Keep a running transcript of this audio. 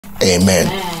Amen.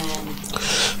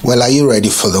 Well, are you ready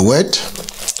for the word?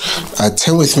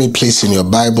 Turn with me, please, in your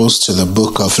Bibles to the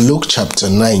book of Luke chapter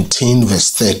 19, verse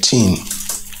 13.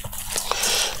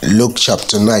 Luke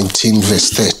chapter 19, verse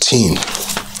 13.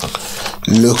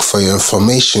 Luke, for your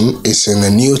information, is in the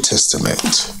New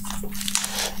Testament.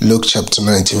 Luke chapter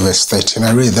 19, verse 13.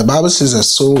 I read, the Bible says that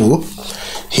so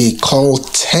he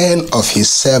called 10 of his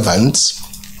servants,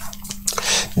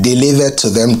 delivered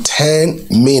to them 10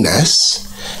 minas,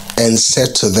 and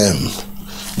said to them,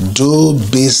 do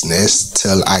business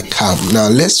till I come. Now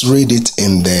let's read it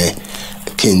in the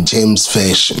King James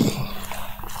Version.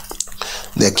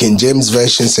 The King James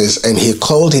Version says, and he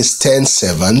called his 10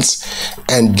 servants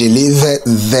and delivered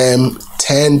them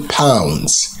 10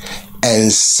 pounds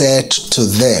and said to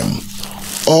them,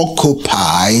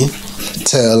 occupy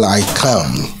till I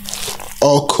come.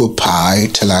 Occupy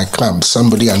till I come.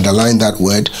 Somebody underline that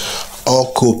word,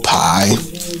 occupy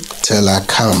till I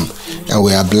come. And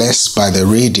we are blessed by the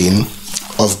reading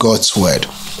of God's word.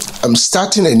 I'm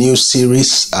starting a new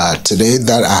series today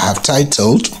that I have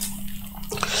titled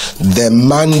The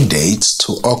Mandate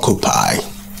to Occupy.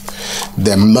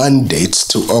 The Mandate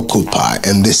to Occupy.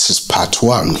 And this is part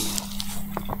 1.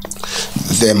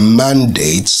 The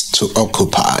Mandate to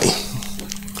Occupy.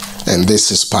 And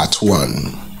this is part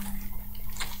 1.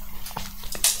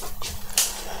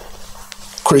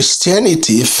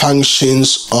 Christianity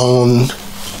functions on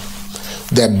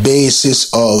the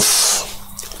basis of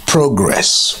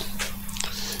progress.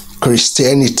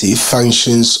 Christianity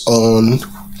functions on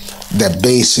the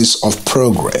basis of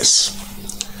progress.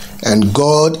 And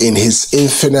God, in his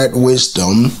infinite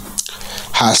wisdom,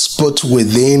 has put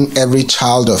within every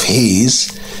child of his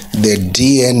the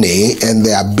DNA and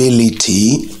the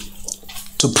ability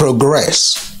to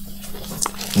progress.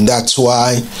 That's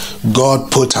why God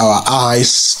put our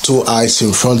eyes, 2 eyes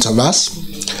in front of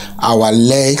us. Our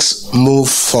legs move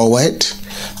forward.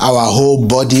 Our whole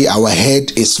body, our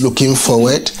head is looking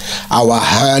forward. Our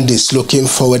hand is looking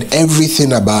forward.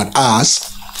 Everything about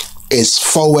us is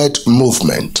forward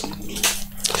movement.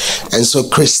 And so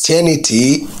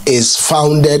Christianity is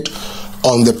founded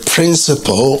on the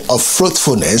principle of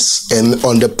fruitfulness and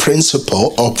on the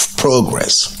principle of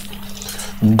progress.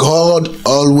 God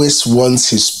always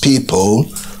wants his people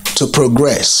to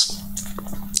progress.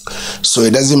 So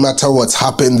it doesn't matter what's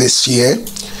happened this year,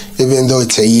 even though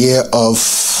it's a year of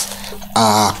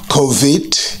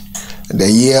COVID, the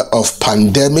year of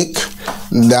pandemic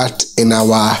that in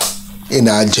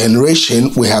our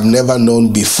generation we have never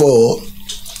known before.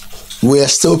 We are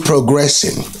still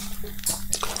progressing.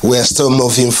 We are still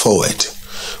moving forward.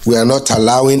 We are not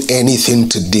allowing anything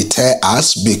to deter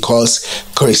us because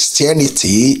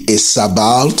Christianity is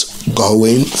about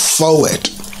going forward.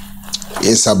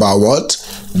 It's about what?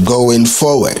 Going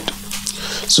forward.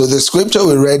 So the scripture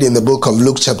we read in the book of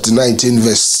Luke chapter 19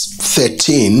 verse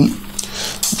 13,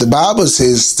 the Bible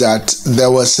says that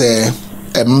there was a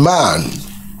man,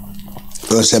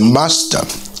 there was a master,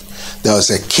 there was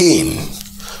a king,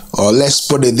 or let's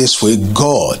put it this way,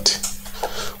 God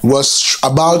was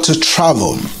about to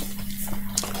travel.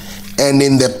 And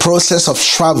in the process of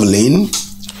traveling,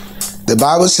 the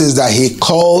Bible says that he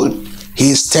called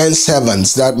his 10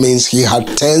 servants. That means he had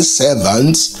 10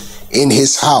 servants in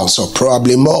his house, or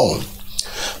probably more.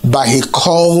 But he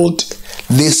called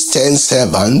these 10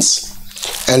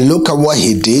 servants, and look at what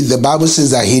he did. The Bible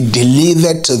says that he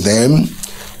delivered to them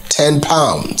 10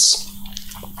 pounds.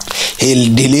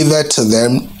 He delivered to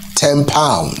them 10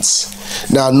 pounds.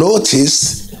 Now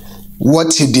notice,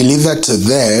 what he delivered to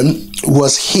them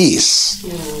was his.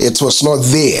 It was not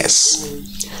theirs.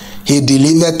 He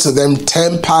delivered to them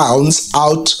 10 pounds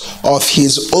out of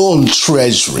his own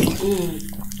treasury.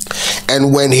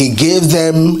 And when he gave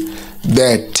them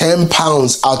the 10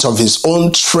 pounds out of his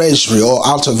own treasury or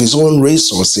out of his own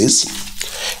resources,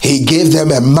 he gave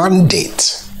them a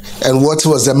mandate. And what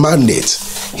was the mandate?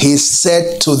 He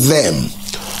said to them,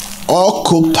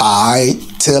 occupy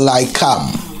till I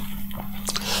come.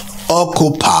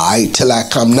 Occupy till I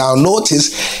come. Now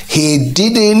notice, he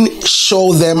didn't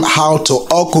show them how to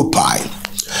occupy,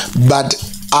 but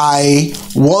I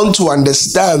want to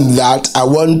understand that, I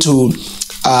want to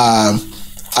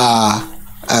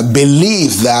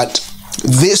believe that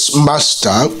this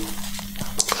master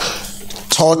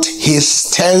taught his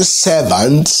 10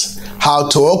 servants how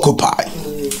to occupy.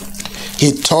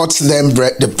 He taught them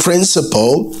the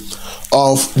principle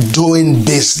of doing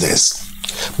business,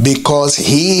 because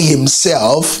he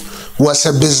himself was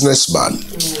a businessman.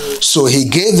 So he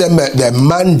gave them the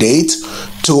mandate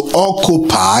to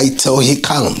occupy till he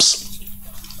comes.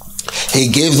 He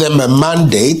gave them a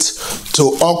mandate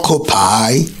to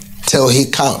occupy till he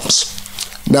comes.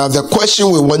 Now, the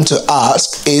question we want to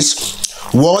ask is,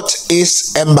 what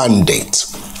is a mandate?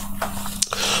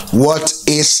 What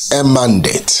is a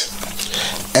mandate?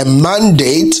 A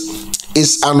mandate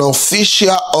is an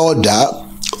official order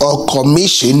or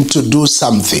commission to do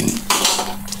something.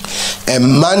 A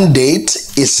mandate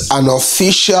is an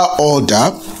official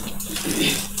order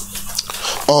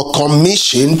or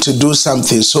commission to do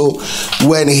something. So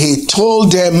when he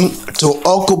told them to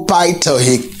occupy till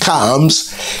he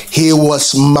comes, he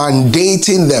was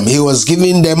mandating them. He was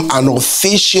giving them an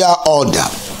official order.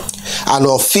 An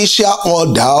official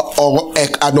order or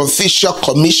an official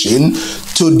commission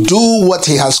to do what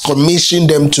he has commissioned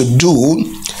them to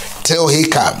do till he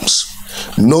comes.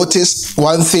 Notice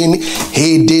one thing,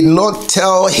 he did not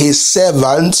tell his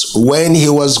servants when he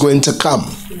was going to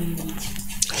come.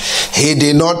 He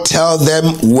did not tell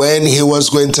them when he was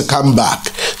going to come back.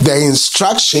 The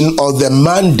instruction or the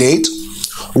mandate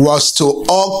was to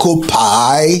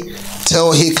occupy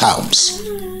till he comes.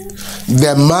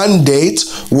 The mandate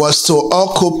was to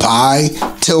occupy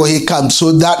till he comes.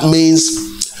 So that means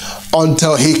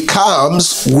until he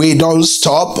comes, we don't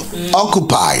stop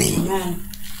occupying. Amen.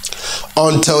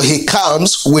 Until he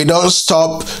comes, we don't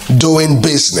stop doing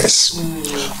business.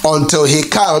 Until he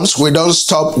comes, we don't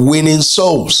stop winning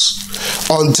souls.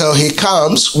 Until he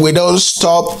comes, we don't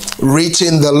stop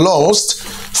reaching the lost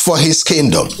for his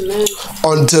kingdom. Amen.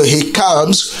 Until he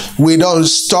comes, we don't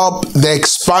stop the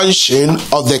expansion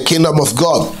of the kingdom of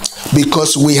God,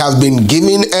 because we have been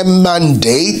given a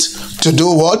mandate to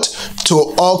do what?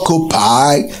 To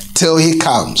occupy till he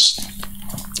comes.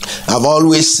 I've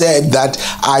always said that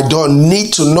I don't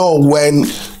need to know when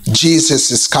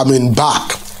Jesus is coming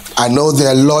back. I know there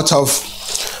are a lot of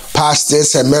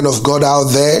pastors and men of God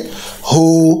out there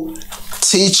who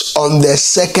teach on the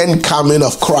second coming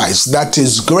of Christ. That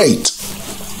is great.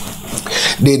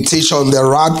 They teach on the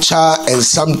rapture, and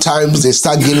sometimes they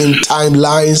start giving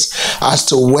timelines as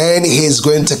to when he's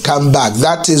going to come back.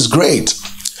 That is great.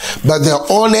 But the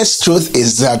honest truth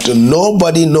is that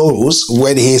nobody knows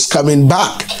when he is coming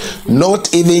back.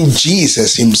 Not even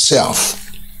Jesus himself.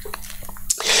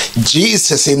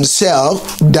 Jesus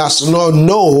himself does not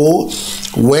know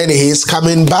when he is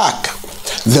coming back.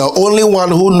 The only one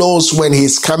who knows when he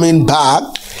is coming back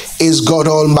is God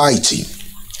Almighty.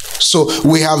 So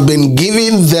we have been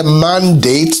given the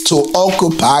mandate to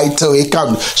occupy till he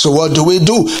comes. So what do?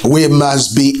 We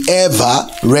must be ever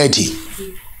ready.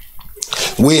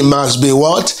 We must be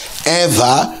what?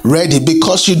 Ever ready,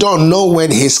 because you don't know when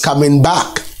he's coming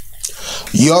back.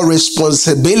 Your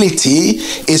responsibility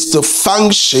is to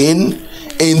function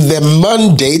in the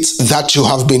mandate that you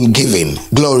have been given.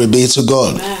 Glory be to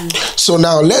God. Amen. So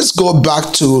now let's go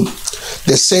back to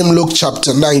the same Luke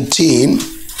chapter 19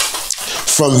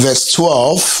 from verse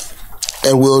 12,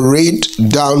 and we'll read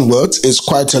downwards. It's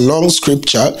quite a long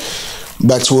scripture,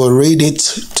 but we'll read it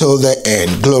till the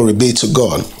end. Glory be to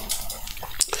God.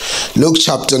 Luke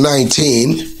chapter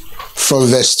 19 from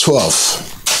verse 12.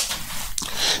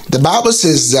 The Bible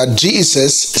says that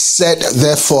Jesus said,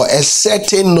 therefore, a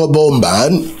certain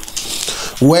nobleman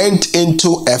went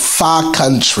into a far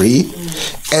country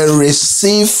and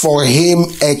received for him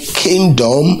a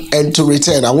kingdom and to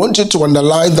return. I want you to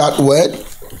underline that word.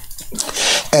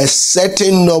 A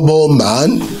certain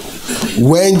nobleman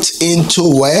went into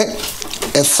where?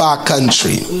 A far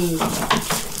country.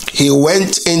 He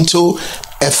went into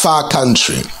a far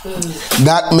country.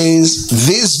 That means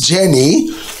this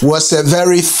journey was a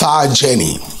very far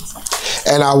journey.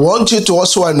 And I want you to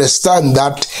also understand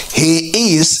that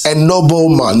he is a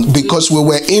nobleman, because we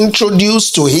were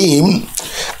introduced to him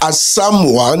as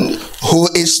someone who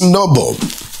is noble.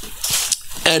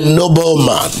 A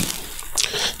nobleman.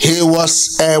 He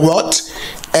was a what?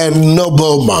 A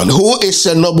nobleman. Who is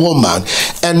a nobleman?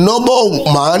 A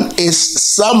nobleman is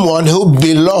someone who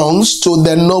belongs to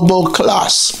the noble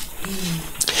class.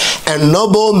 A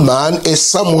nobleman is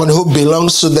someone who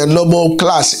belongs to the noble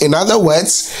class. In other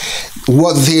words,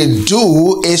 what they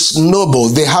do is noble.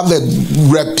 They have a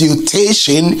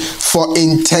reputation for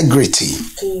integrity.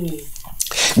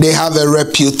 They have a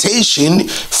reputation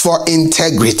for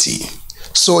integrity.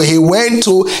 So he went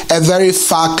to a very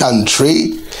far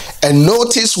country, and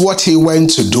notice what he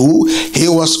went to do. He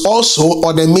was also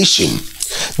on a mission.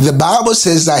 The Bible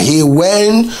says that he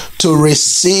went to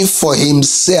receive for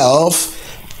himself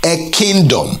a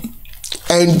kingdom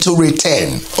and to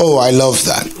return. Oh, I love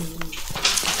that.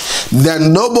 The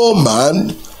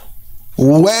nobleman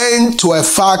went to a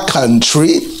far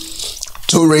country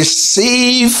to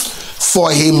receive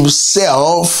for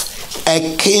himself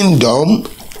a kingdom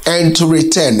and to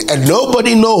return. And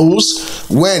nobody knows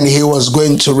when he was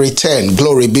going to return.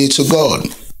 Glory be to God.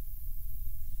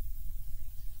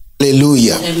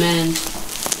 Hallelujah. Amen.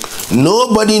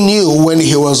 Nobody knew when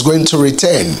he was going to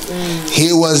return.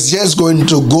 He was just going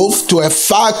to go to a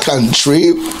far country,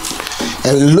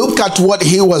 and look at what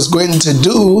he was going to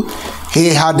do. He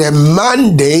had a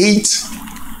mandate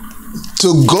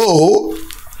to go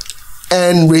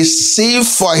and receive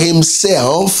for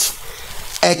himself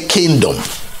a kingdom.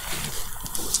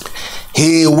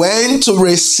 He went to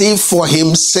receive for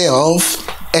himself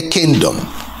a kingdom.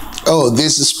 Oh,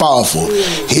 this is powerful.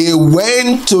 He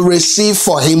went to receive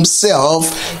for himself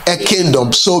a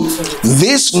kingdom. So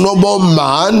this noble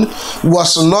man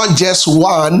was not just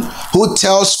one who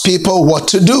tells people what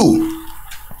to do.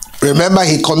 Remember,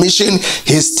 he commissioned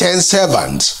his 10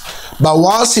 servants. But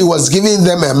whilst he was giving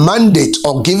them a mandate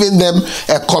or giving them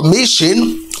a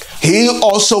commission, he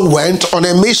also went on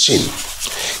a mission.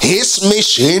 His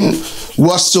mission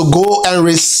was to go and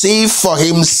receive for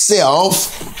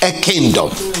himself a kingdom.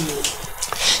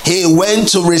 He went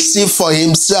to receive for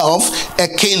himself a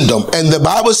kingdom. And the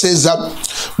Bible says that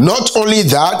not only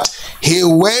that, he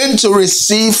went to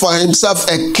receive for himself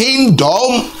a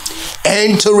kingdom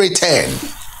and to return.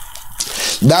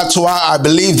 That's why I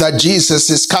believe that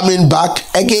Jesus is coming back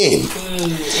again.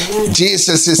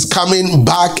 Jesus is coming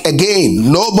back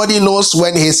again. Nobody knows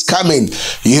when he's coming.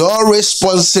 Your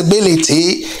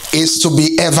responsibility is to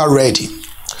be ever ready.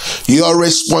 Your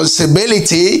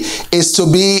responsibility is to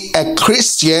be a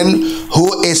Christian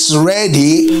who is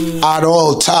ready at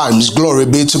all times. Glory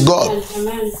be to God.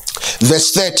 Amen.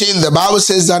 Verse 13, the Bible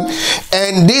says that,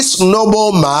 and this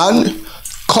noble man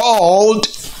called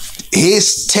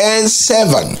his 10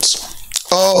 servants.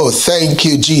 Oh, thank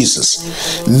you,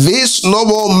 Jesus. This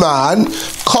noble man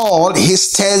called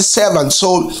his 10 servants.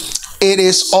 So it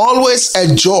is always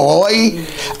a joy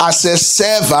as a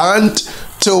servant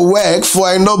to work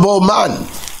for a noble man.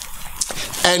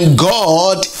 And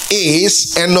God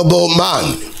is a noble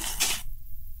man.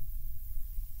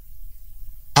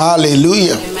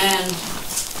 Hallelujah. Amen.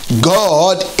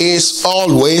 God is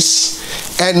always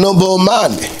a noble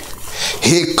man.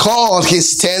 He called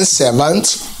his 10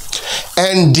 servants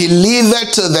and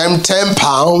delivered to them 10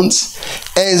 pounds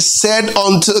and said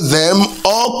unto them,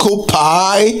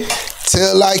 occupy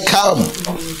till I come.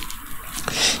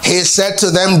 He said to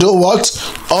them, do what?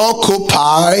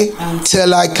 Occupy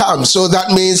till I come. So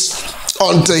that means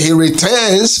until he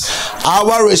returns,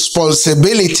 our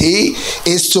responsibility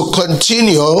is to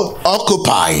continue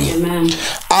occupying. Amen.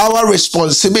 Our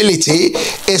responsibility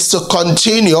is to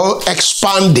continue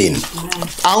expanding. Amen.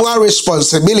 Our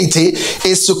responsibility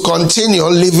is to continue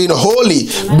living holy.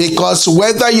 Amen. Because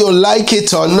whether you like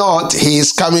it or not, he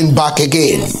is coming back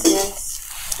again.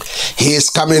 Yes. He is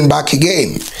coming back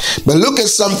again. But look at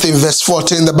something, verse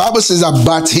 14. The Bible says that,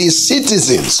 but his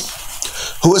citizens,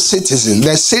 who are citizens?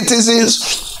 The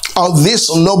citizens of this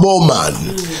noble man.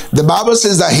 The Bible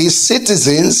says that his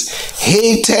citizens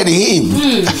hated him.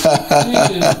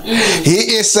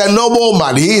 He is a noble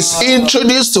man. He is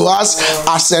introduced to us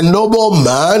as a noble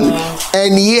man,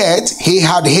 and yet he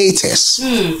had haters.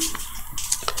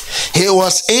 He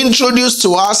was introduced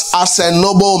to us as a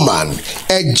noble man,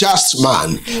 a just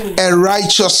man, a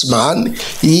righteous man,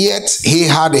 yet he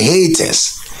had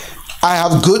haters. I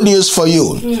have good news for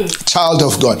you, child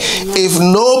of God. If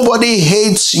nobody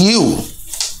hates you,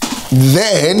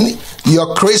 then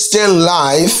your Christian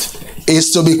life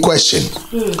is to be questioned.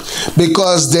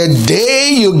 Because the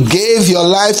day you gave your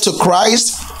life to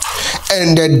Christ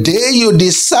and the day you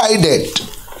decided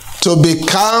to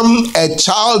become a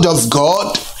child of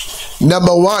God,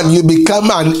 number one, you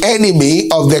become an enemy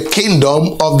of the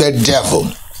kingdom of the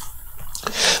devil.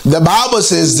 The Bible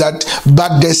says that,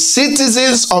 but the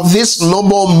citizens of this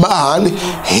noble man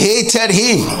hated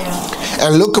him.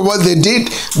 And look at what they did.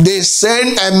 They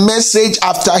sent a message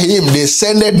after him. They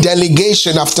sent a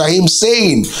delegation after him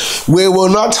saying, we will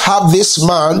not have this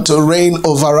man to reign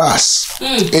over us.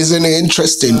 Isn't it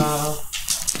interesting?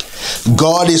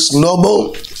 God is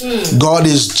noble. God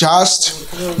is just.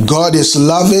 God is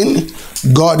loving.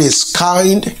 God is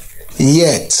kind.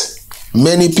 Yet,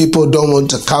 many people don't want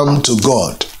to come to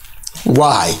God.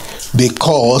 Why?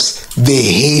 Because they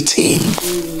hate him.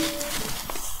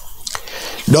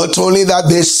 Not only that,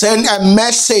 they send a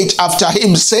message after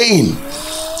him saying,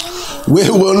 we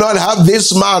will not have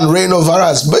this man reign over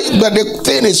us. But the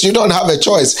thing is, you don't have a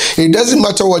choice. It doesn't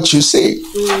matter what you say.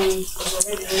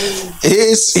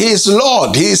 He is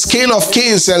Lord. He is King of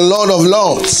kings and Lord of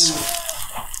lords.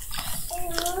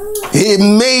 He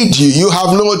made you. You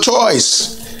have no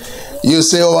choice. You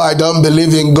say, oh, I don't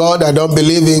believe in God. I don't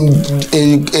believe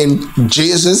in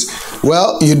Jesus.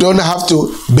 Well, you don't have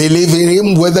to believe in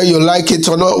him, whether you like it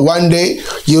or not. One day,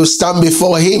 you'll stand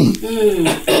before him.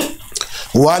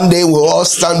 One day we'll all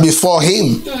stand before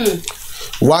him.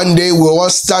 One day we'll all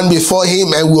stand before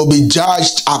him and we'll be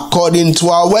judged according to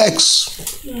our works.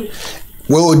 We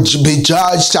will be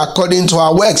judged according to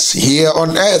our works here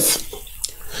on earth.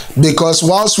 Because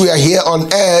whilst we are here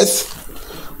on earth,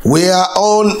 we are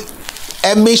on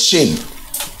a mission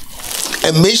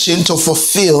to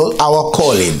fulfill our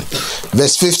calling.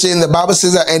 Verse 15, the Bible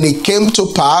says that, and it came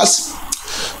to pass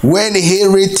when he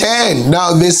returned.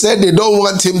 Now they said they don't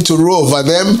want him to rule over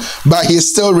them, but he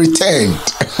still returned.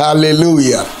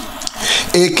 Hallelujah.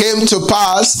 It came to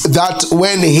pass that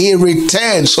when he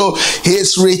returned, so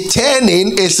his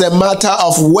returning is a matter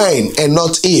of when and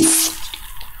not if.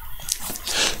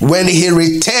 When he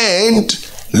returned,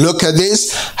 look at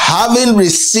this, having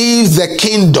received the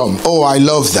kingdom. Oh, I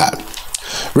love that.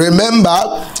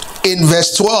 Remember, in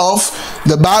verse 12,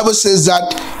 the Bible says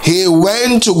that he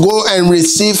went to go and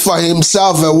receive for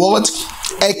himself a what?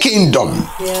 A kingdom.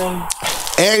 Yeah.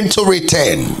 And to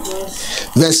return.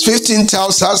 Yes. Verse 15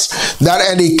 tells us that,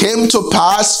 and it came to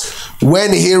pass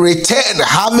when he returned,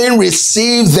 having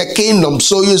received the kingdom.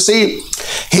 So you see,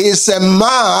 he's a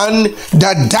man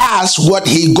that does what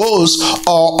he goes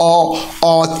or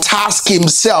task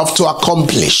himself to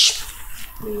accomplish.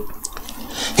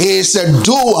 He is a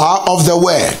doer of the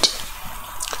word.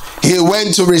 He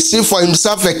went to receive for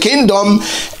himself a kingdom,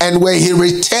 and when he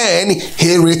returned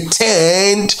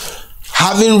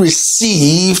having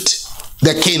received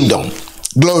the kingdom.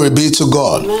 Glory be to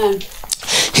God. Amen.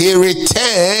 He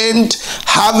returned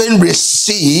having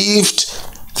received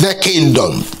the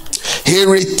kingdom. He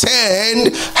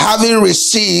returned having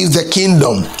received the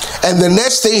kingdom. And the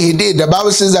next thing he did, the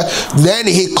Bible says that then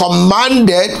he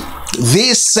commanded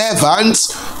these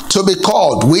servants to be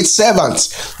called. Which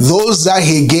servants? Those that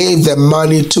he gave the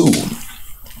money to.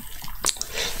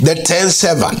 The 10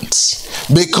 servants.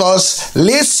 Because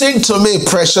listen to me,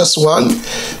 precious one,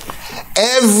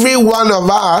 every one of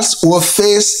us will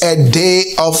face a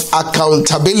day of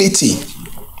accountability.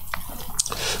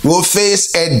 Will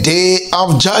face a day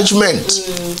of judgment.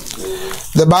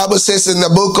 The Bible says in the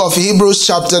book of Hebrews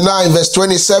chapter 9 verse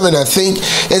 27, I think,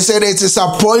 it said it is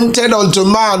appointed unto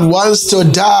man once to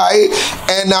die,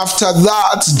 and after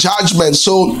that judgment.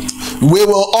 So we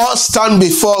will all stand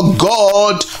before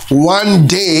God one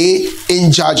day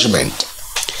in judgment.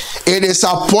 It is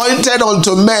appointed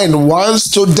unto men once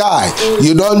to die.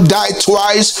 You don't die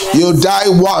twice, you die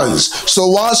once. So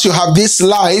once you have this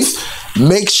life,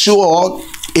 make sure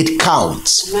it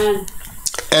counts. Amen.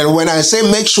 And when I say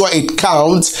make sure it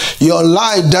counts, your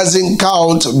life doesn't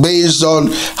count based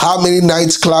on how many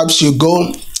nightclubs you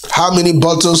go, how many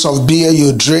bottles of beer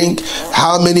you drink,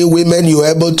 how many women you're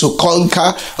able to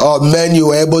conquer, or men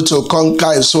you're able to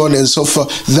conquer, and so on and so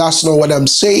forth. That's not what I'm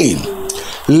saying.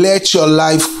 Let your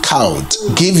life count.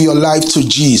 Give your life to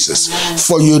Jesus,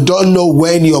 for you don't know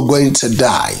when you're going to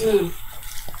die.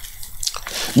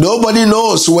 Nobody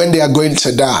knows when they are going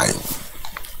to die.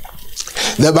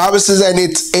 The Bible says, and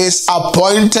it is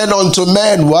appointed unto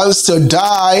men once to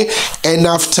die, and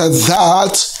after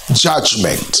that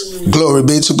judgment. Glory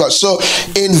be to God. So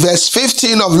in verse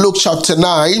 15 of Luke chapter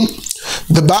 9,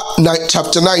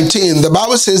 chapter 19, the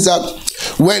Bible says that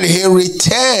when he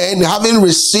returned, having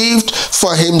received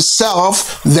for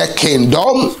himself the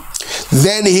kingdom,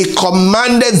 then he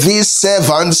commanded these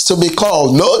servants to be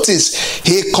called. Notice,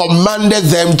 he commanded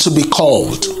them to be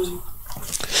called.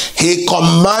 He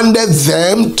commanded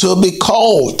them to be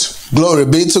called. Glory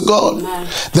be to God. Amen.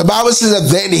 The Bible says that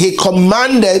then he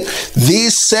commanded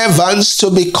these servants to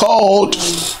be called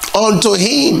unto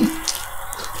him,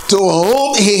 to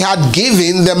whom he had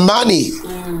given the money,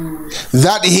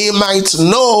 that he might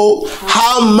know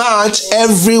how much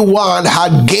everyone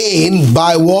had gained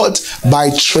by what? By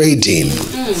trading.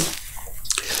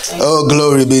 Oh,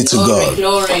 glory be to God.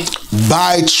 Glory.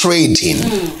 By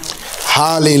trading.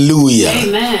 Hallelujah.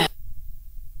 Amen.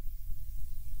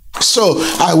 So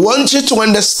I want you to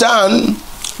understand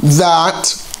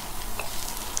that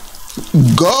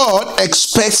God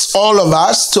expects all of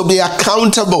us to be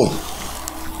accountable.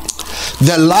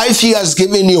 The life he has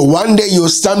given you, one day you'll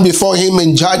stand before him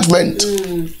in judgment.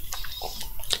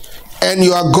 And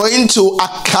you are going to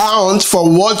account for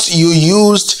what you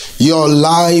used your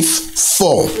life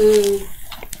for.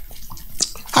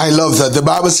 I love that. The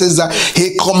Bible says that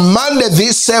he commanded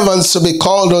these servants to be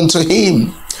called unto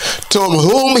him, to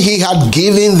whom he had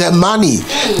given the money,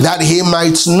 that he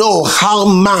might know how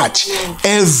much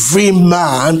every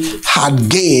man had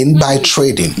gained by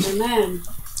trading. Amen.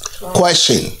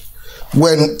 Question.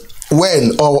 When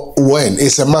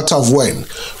it's a matter of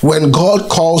when God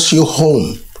calls you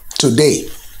home today,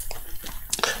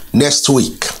 next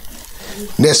week,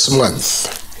 next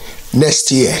month,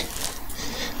 next year,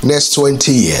 next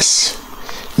 20 years,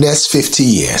 next 50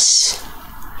 years.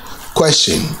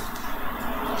 Question: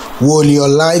 will your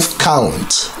life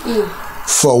count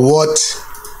for what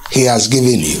he has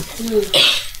given you?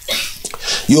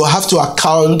 You have to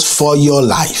account for your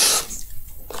life.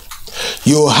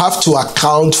 You have to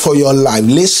account for your life.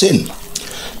 Listen,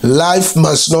 life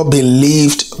must not be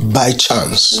lived by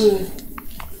chance.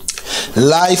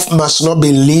 Life must not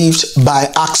be lived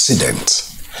by accident.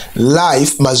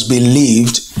 Life must be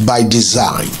lived by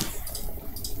design.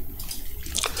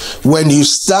 When you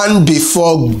stand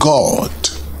before God,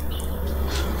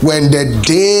 when the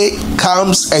day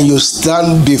comes and you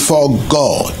stand before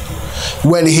God,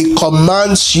 when he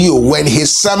commands you, when he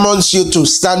summons you to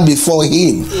stand before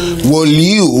him, will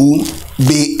you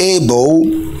be able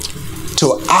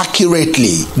to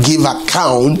accurately give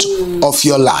account of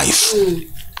your life?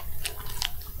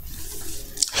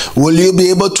 Will you be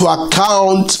able to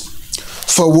account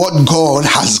for what God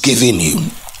has given you?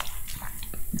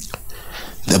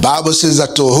 The Bible says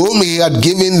that to whom he had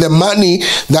given the money,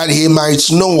 that he might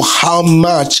know how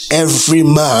much every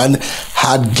man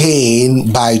had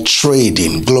gained by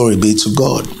trading. Glory be to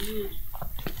God.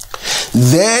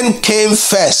 Then came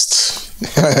first,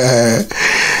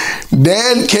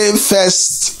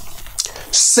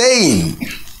 saying,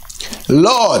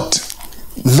 Lord,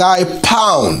 thy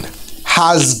pound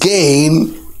has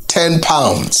gained 10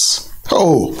 pounds.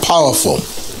 Oh, powerful.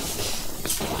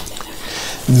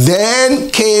 Then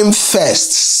came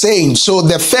first, saying, so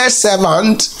the first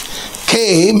servant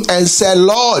came and said,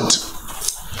 Lord,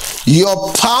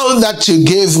 your pound that you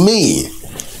gave me,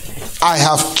 I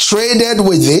have traded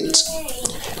with it,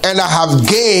 and I have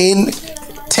gained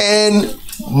 10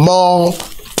 more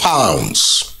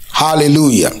pounds.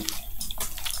 Hallelujah.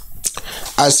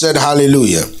 I said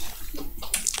hallelujah.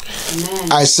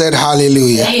 Amen. I said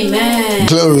hallelujah. Amen.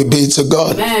 Glory be to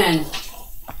God. Amen.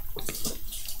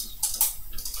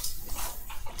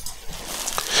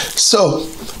 So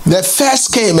the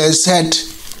first came and said,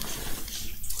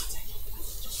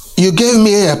 you gave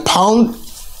me a pound,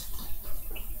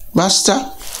 master.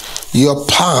 Your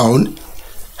pound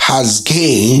has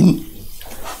gained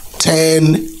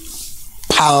 10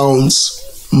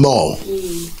 pounds more.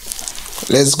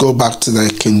 Let's go back to the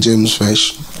King James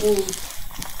Version.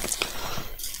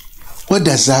 What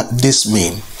does this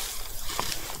mean?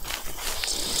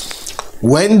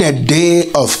 When the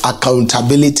day of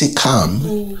accountability comes,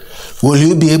 will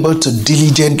you be able to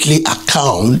diligently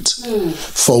account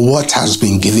for what has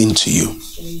been given to you?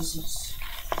 Jesus.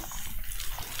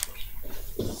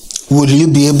 Will you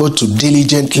be able to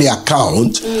diligently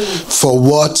account for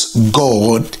what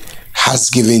God has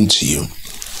given to you?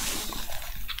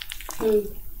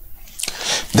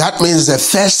 That means the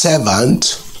first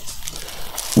servant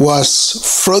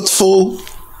was fruitful,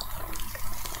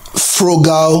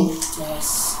 frugal,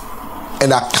 Yes.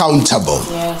 and accountable.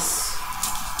 Yes.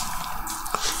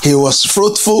 He was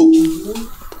fruitful,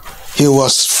 he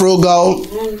was frugal,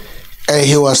 and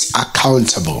he was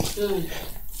accountable.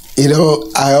 You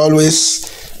know, I always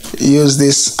use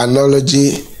this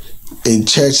analogy in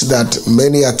church that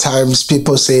many a times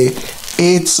people say,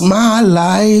 it's my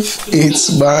life,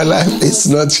 it's my life. It's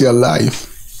not your life.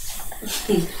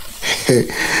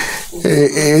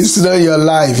 It's not your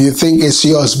life. You think it's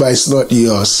yours, but it's not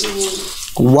yours.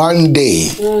 One day,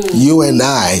 you and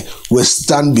I will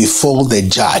stand before the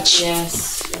judge.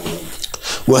 Yes.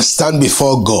 We'll stand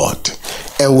before God,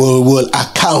 and we will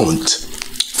account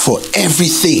for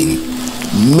everything,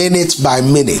 minute by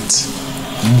minute,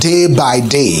 day by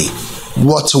day,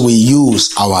 what we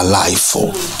use our life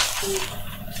for.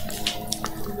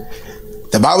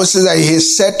 The Bible says that he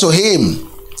said to him,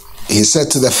 he said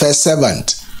to the first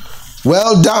servant,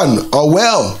 well done, or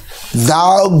well,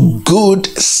 thou good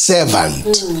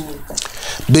servant,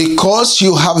 because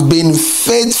you have been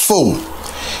faithful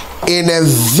in a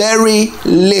very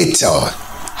little,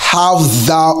 have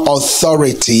thou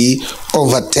authority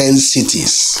over 10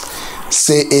 cities.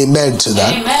 Say amen to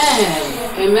that.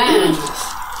 Amen. Amen.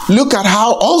 Look at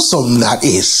how awesome that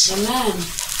is. Amen.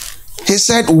 He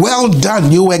said, well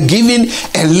done, you were given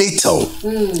a little,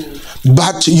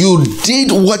 but you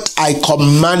did what I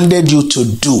commanded you to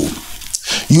do.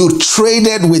 You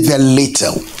traded with a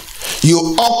little.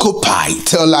 You occupied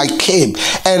till I came.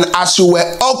 And as you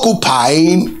were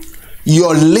occupying,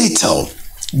 your little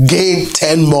gained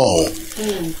 10 more.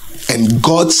 And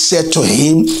God said to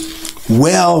him,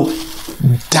 well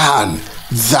done,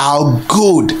 thou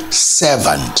good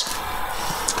servant.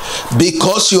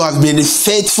 Because you have been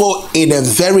faithful in a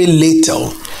very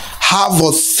little, have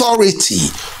authority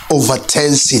over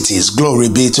 10 cities. Glory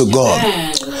be to God.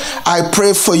 I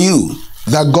pray for you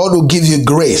that God will give you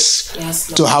grace Yes,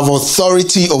 Lord. to have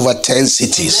authority over 10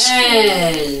 cities.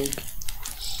 Amen.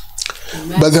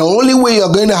 But the only way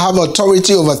you're going to have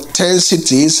authority over 10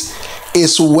 cities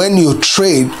is when you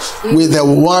trade with the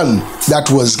one that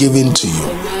was given to you.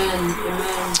 Amen.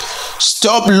 Amen.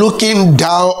 Stop looking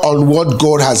down on what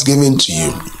God has given to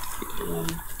you.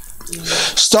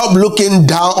 Stop looking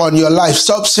down on your life.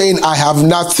 Stop saying, I have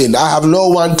nothing. I have no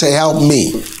one to help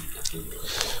me.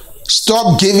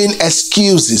 Stop giving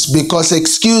excuses, because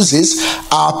excuses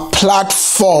are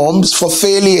platforms for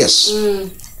failures.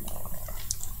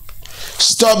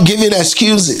 Stop giving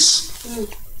excuses.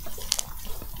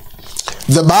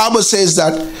 The Bible says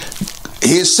that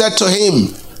he said to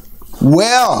him,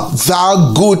 well,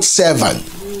 thou good servant.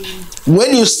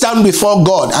 When you stand before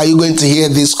God, are you going to hear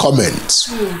these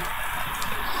comments?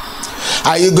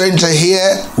 Are you going to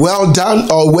hear, well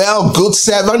done, or well, good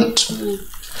servant?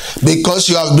 Because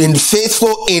you have been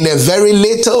faithful in a very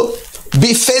little,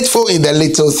 be faithful in the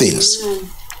little things.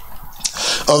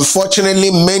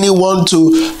 Unfortunately, many want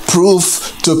to prove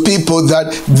to people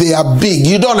that they are big.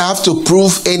 You don't have to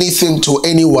prove anything to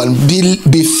anyone.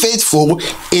 Be faithful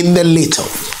in the little.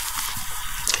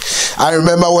 I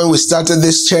remember when we started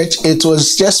this church, it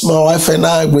was just my wife and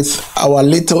I with our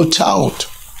little child.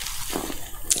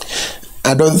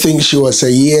 I don't think she was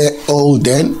a year old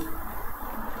then.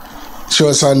 She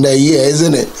was under a year,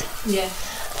 isn't it? Yeah.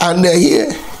 Under a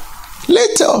year.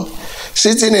 Little.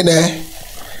 Sitting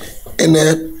in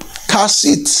a car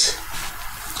seat.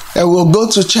 And we'll go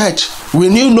to church. We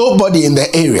knew nobody in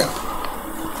the area.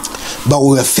 But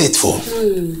we were faithful.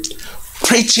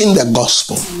 Preaching the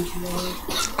gospel.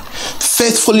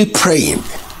 Faithfully praying.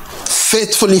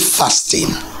 Faithfully fasting.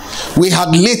 We had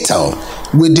little.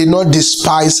 We did not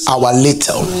despise our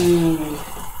little.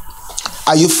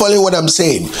 Are you following what I'm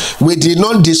saying? We did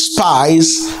not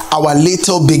despise our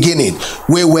little beginning.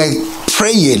 We were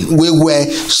praying. We were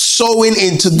sowing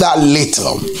into that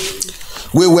little.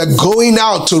 We were going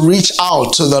out to reach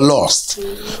out to the lost.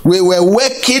 We were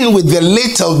working with the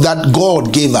little that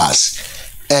God gave us.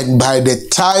 And by the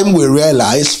time we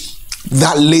realized,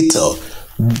 that little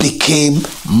became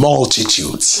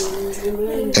multitudes.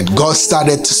 And God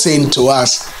started saying to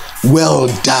us, well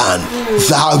done,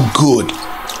 thou good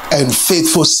and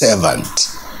faithful servant.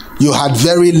 You had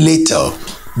very little,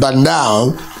 but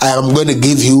now I am going to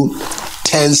give you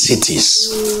 10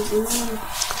 cities.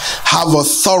 Have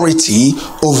authority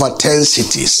over 10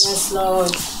 cities. Yes,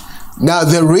 Lord. Now,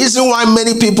 the reason why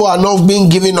many people are not being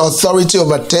given authority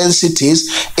over 10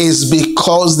 cities is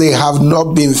because they have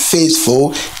not been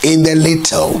faithful in the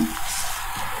little.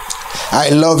 I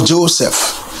love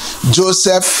Joseph.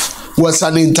 Joseph was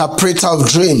an interpreter of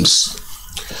dreams.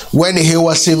 When he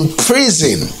was in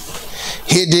prison,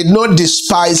 he did not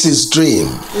despise his dream.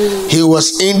 He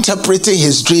was interpreting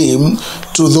his dream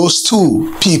to those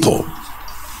two people.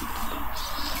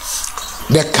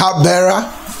 The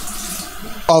cupbearer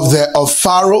of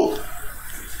Pharaoh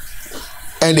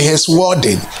and his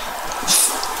warden.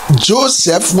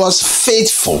 Joseph was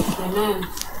faithful. Amen.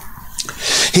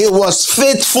 He was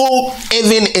faithful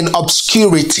even in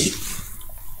obscurity.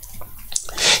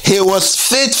 He was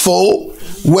faithful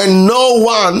when no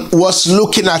one was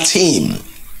looking at him.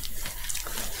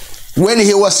 When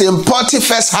he was in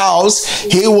Potiphar's house,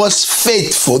 he was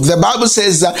faithful. The Bible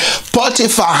says that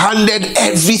Potiphar handed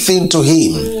everything to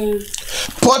him.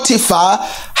 Potiphar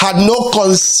had no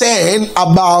concern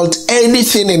about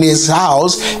anything in his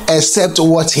house except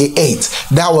what he ate.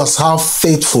 That was how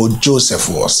faithful Joseph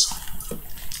was.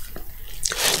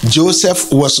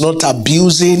 Joseph was not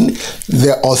abusing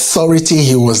the authority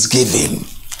he was given.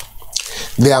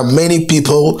 There are many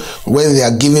people, when they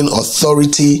are given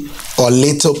authority or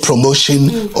little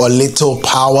promotion or little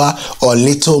power or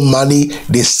little money,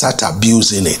 they start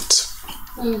abusing it.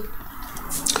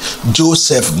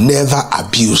 Joseph never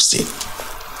abused it.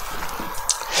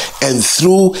 And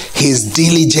through his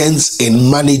diligence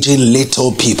in managing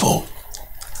little people,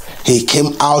 he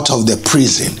came out of the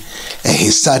prison and he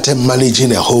started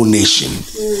managing a whole nation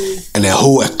and a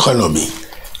whole economy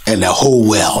and a whole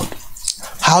world.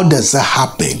 How does that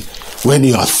happen? When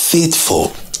you are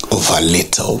faithful over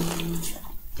little.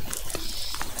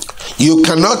 You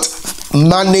cannot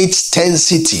manage 10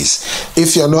 cities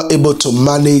if you're not able to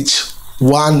manage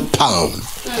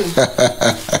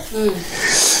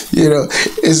 £1. You know,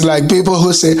 it's like people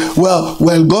who say, well,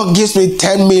 when God gives me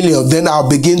 10 million, then I'll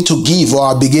begin to give or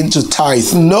I'll begin to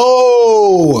tithe.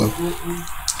 No.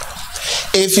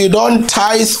 If you don't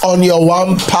tithe on your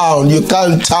 £1, you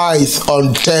can't tithe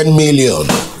on 10 million.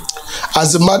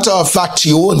 As a matter of fact,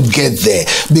 you won't get there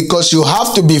because you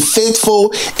have to be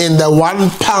faithful in the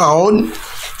 £1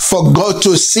 for God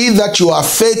to see that you are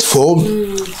faithful,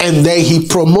 and then he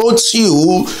promotes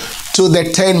you to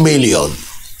the 10 million.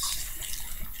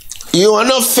 You are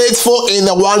not faithful in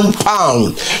the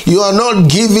 £1. You are not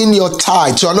giving your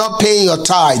tithe. You are not paying your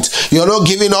tithe. You are not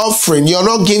giving offering. You are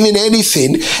not giving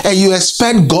anything, and you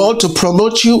expect God to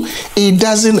promote you. It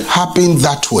doesn't happen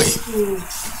that way.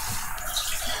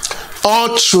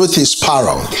 All truth is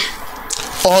power.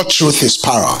 All truth is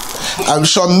power. I'm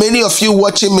sure many of you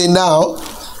watching me now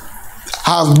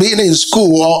have been in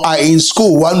school or are in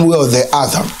school one way or the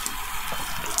other.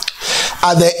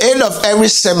 At the end of every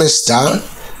semester,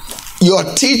 your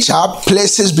teacher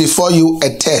places before you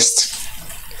a test.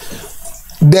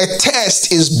 The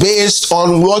test is based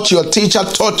on what your teacher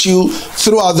taught you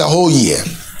throughout the whole year,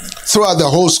 throughout the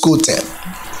whole school term.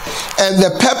 And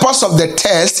the purpose of the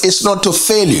test is not to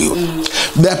fail you.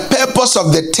 The purpose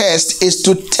of the test is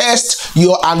to test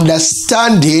your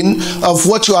understanding of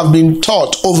what you have been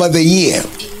taught over the year,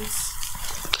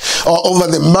 or over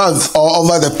the month, or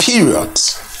over the period.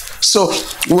 So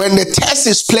when the test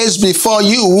is placed before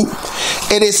you,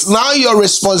 it is now your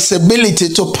responsibility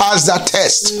to pass that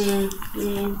test.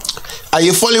 Are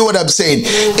you following what I'm saying?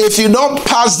 If you don't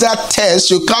pass that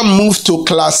test, you can't move to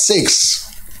class 6.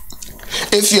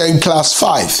 If you're in class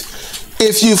 5.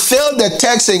 If you fail the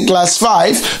test in class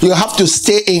 5, you have to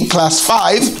stay in class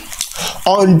 5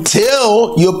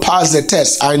 until you pass the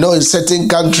test. I know in certain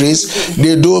countries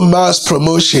they do mass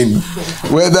promotion.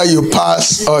 Whether you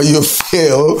pass or you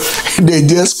fail, they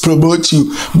just promote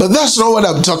you. But that's not what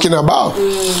I'm talking about.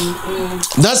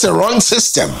 That's a wrong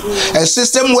system. A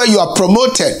system where you are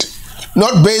promoted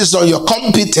not based on your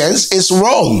competence is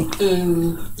wrong.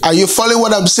 Are you following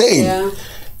what I'm saying? Yeah.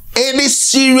 Any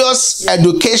serious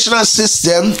educational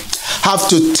system have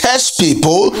to test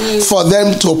people for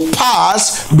them to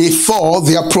pass before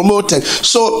they are promoted.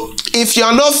 So if you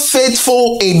are not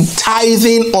faithful in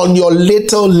tithing on your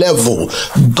little level,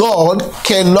 God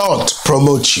cannot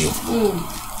promote you.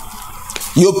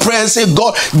 You pray and say,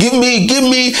 God, give me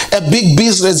a big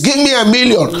business, give me $1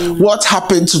 million. What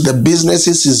happened to the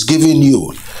businesses He's giving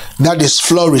you that is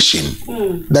flourishing,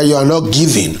 that you are not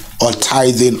giving or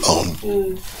tithing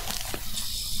on?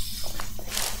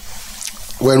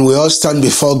 When we all stand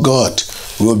before God,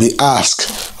 we will be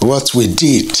asked what we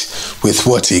did with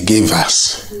what He gave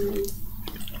us.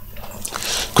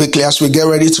 Quickly, as we get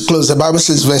ready to close, the Bible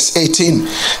says, verse 18,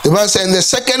 the Bible says, and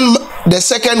the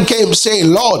second came,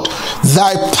 saying, Lord,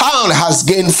 thy pound has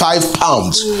gained 5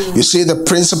 pounds. You see the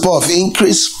principle of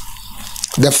increase?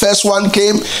 The first one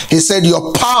came, he said,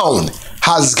 your pound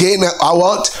has gained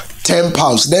what? 10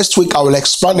 pounds. Next week, I will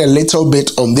expand a little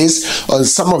bit on this, on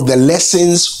some of the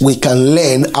lessons we can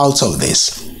learn out of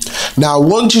this. Now, I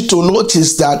want you to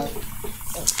notice that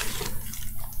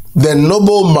the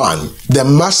nobleman, the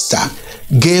master,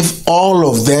 gave all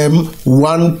of them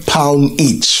 1 pound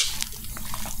each.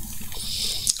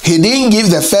 He didn't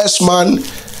give the first man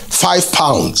 5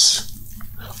 pounds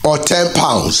or 10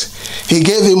 pounds. He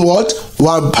gave him what?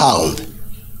 1 pound.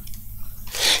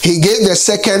 He gave the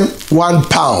second 1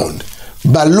 pound.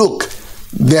 But look,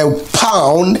 the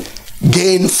pound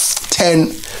gained 10.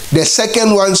 The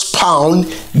second one's pound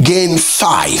gained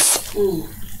 5.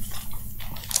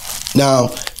 Now,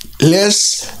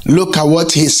 let's look at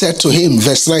what he said to him.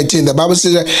 Verse 19, the Bible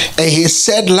says, and he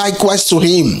said likewise to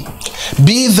him,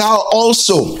 be thou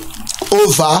also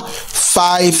over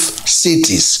 5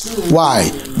 cities.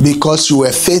 Why? Because you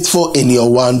were faithful in your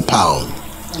 1 pound.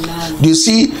 Do you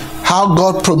see how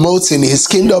God promotes in His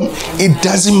kingdom? It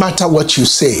doesn't matter what you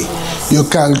say. You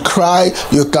can cry,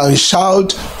 you can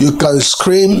shout, you can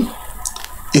scream.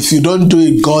 If you don't do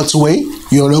it God's way,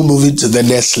 you're not moving to the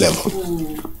next level.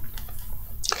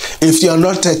 If you're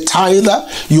not a tither,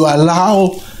 you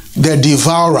allow the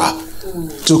devourer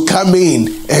to come in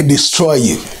and destroy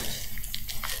you.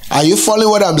 Are you following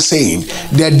what I'm saying?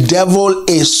 The devil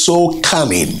is so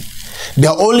cunning. The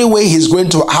only way he's going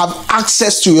to have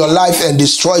access to your life and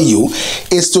destroy you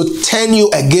is to turn you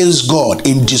against God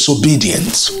in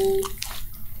disobedience.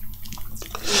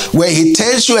 When he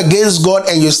turns you against God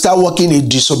and you start walking in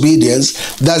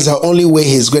disobedience, that's the only way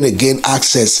he's going to gain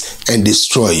access and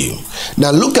destroy you. Now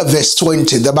look at verse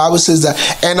 20. The Bible says that,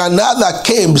 and another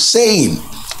came saying,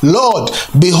 Lord,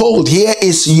 behold, here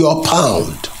is your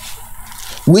pound,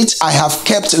 which I have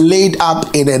kept laid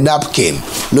up in a napkin.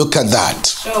 Look at that.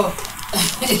 Sure.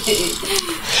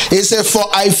 He said, for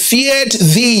I feared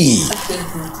thee,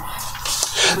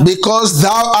 because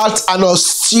thou art an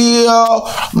austere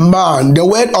man. The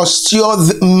word austere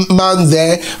man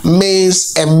there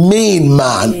means a mean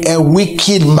man, a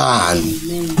wicked man.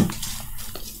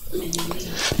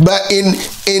 But in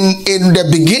the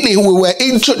beginning, we were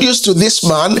introduced to this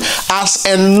man as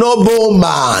a noble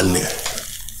man.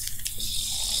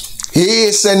 He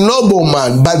is a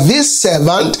nobleman, but this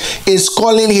servant is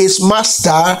calling his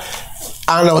master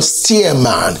an austere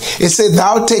man. He said,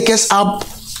 thou takest up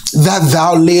that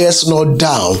thou layest not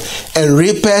down, and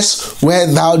reapest where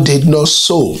thou did not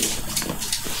sow.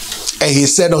 And he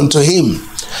said unto him,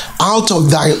 out of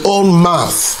thy own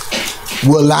mouth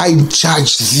will I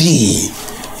judge thee.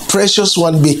 Precious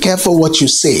one, be careful what you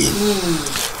say,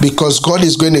 because God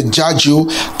is going to judge you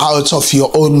out of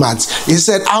your own mouth. He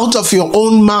said, out of your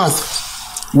own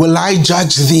mouth will I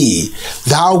judge thee,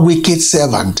 thou wicked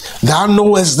servant. Thou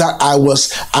knowest that I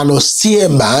was an austere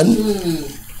man,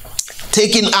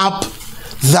 taking up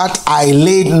that I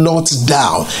laid not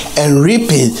down, and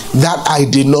reaping that I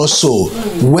did not sow.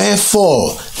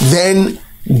 Wherefore then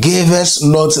gavest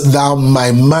not thou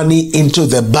my money into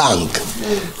the bank,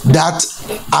 that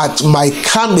at my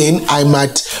coming I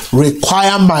might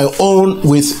require my own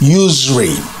with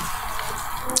usury?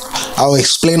 I'll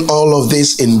explain all of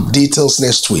this in details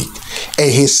next week.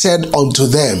 And he said unto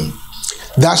them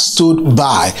that stood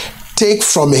by, take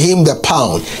from him the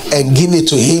pound and give it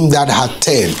to him that had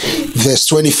 10. Verse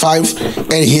 25.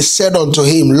 And he said unto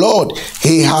him, Lord,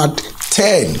 he had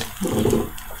 10.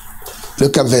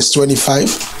 Look at verse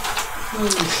 25.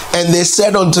 And they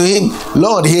said unto him,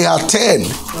 Lord, he had 10.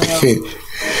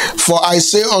 For I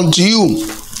say unto you,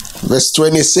 verse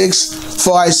 26,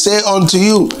 for I say unto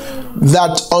you,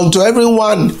 that unto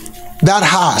everyone that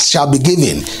has shall be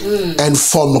given, and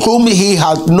from whom he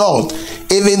hath not,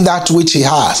 even that which he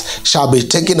has shall be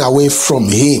taken away from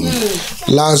him.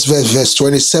 Last verse, verse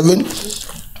 27.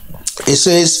 It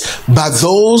says, but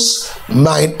those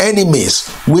mine enemies,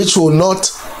 which will not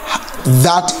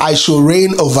that I should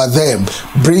reign over them,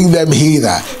 bring them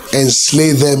hither and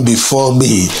slay them before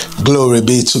me. Glory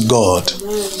be to God.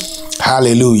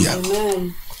 Hallelujah.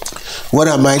 Amen. What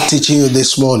am I teaching you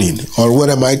this morning, or what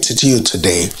am I teaching you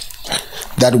today?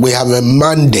 That we have a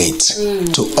mandate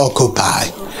to occupy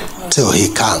till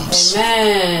he comes.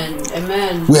 Amen.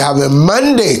 Amen. We have a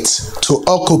mandate to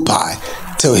occupy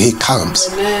till he comes.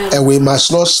 Amen. And we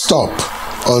must not stop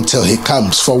until he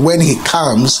comes. For when he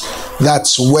comes,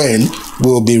 that's when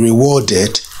we'll be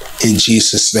rewarded in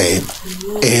Jesus' name.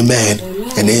 Amen.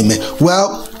 Amen. And amen.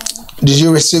 Well, did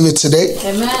you receive it today?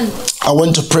 Amen. I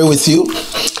want to pray with you.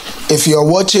 If you're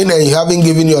watching and you haven't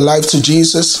given your life to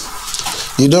Jesus,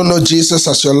 you don't know Jesus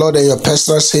as your Lord and your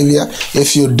personal Savior,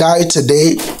 if you die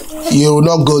today, you will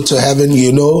not go to heaven.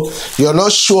 You know, you're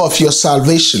not sure of your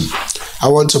salvation. I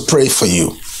want to pray for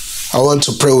you. I want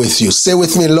to pray with you. Say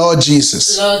with me, Lord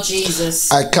Jesus. Lord Jesus.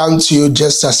 I come to you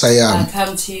just as I am. I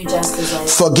come to you just as I am.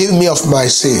 Forgive me of my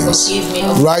sins. Forgive me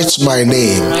of Write my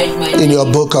name in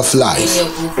your book of life.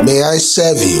 May I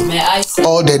serve you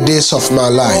all the days of my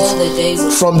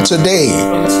life. From today,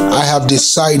 I have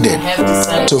decided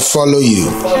to follow you.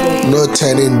 No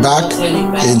turning back.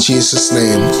 In Jesus'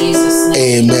 name.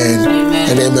 Amen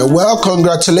and amen. Well,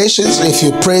 congratulations if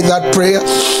you prayed that prayer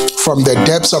from the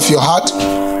depths of your heart.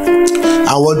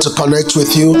 I want to connect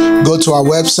with you. Go to our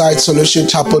website,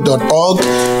 solutionchapel.org,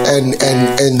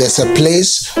 and there's a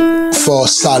place for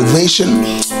salvation.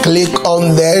 Click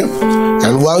on there,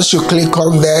 and once you click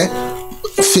on there,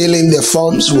 fill in the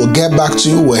forms. We'll get back to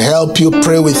you. We'll help you,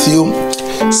 pray with you,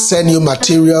 send you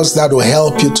materials that will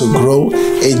help you to grow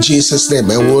in Jesus' name.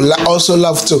 And we'll also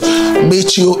love to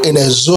meet you in a Zoom